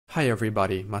Hi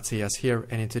everybody, Matthias here,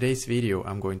 and in today's video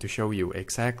I'm going to show you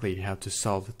exactly how to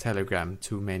solve the Telegram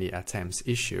too many attempts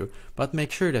issue, but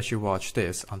make sure that you watch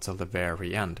this until the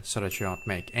very end so that you don't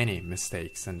make any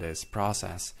mistakes in this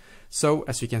process. So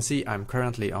as you can see, I'm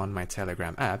currently on my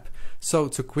Telegram app. So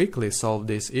to quickly solve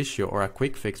this issue, or a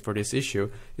quick fix for this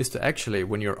issue, is to actually,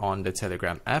 when you're on the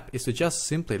Telegram app, is to just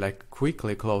simply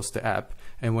quickly close the app,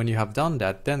 and when you have done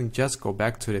that, then just go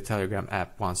back to the Telegram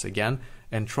app once again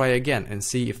and try again and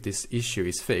see if this issue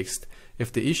is fixed.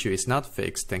 If the issue is not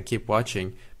fixed, then keep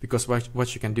watching, because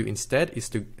what you can do instead is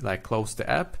to close the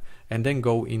app and then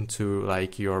go into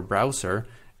your browser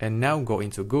and now go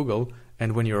into Google,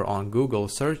 and when you're on Google,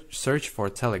 search for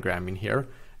Telegram in here.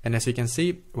 And as you can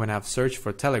see, when I've searched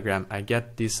for Telegram, I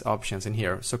get these options in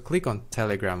here. So click on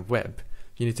Telegram Web.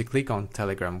 You need to click on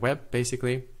Telegram Web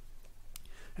basically.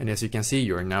 And as you can see,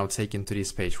 you're now taken to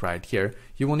this page right here.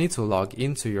 You will need to log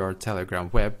into your Telegram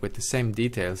web with the same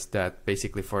details that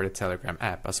basically for the Telegram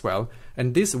app as well.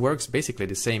 And this works basically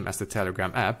the same as the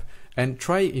Telegram app. And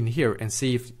try in here and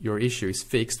see if your issue is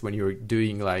fixed when you're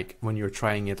doing when you're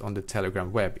trying it on the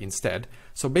Telegram web instead.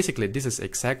 So basically this is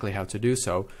exactly how to do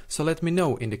so. So let me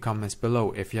know in the comments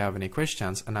below if you have any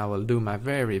questions, and I will do my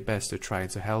very best to try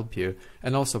to help you.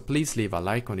 And also please leave a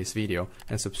like on this video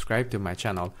and subscribe to my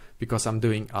channel, because I'm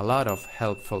doing a lot of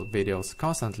helpful videos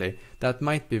constantly that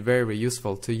might be very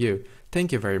useful to you.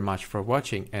 Thank you very much for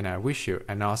watching, and I wish you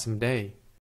an awesome day.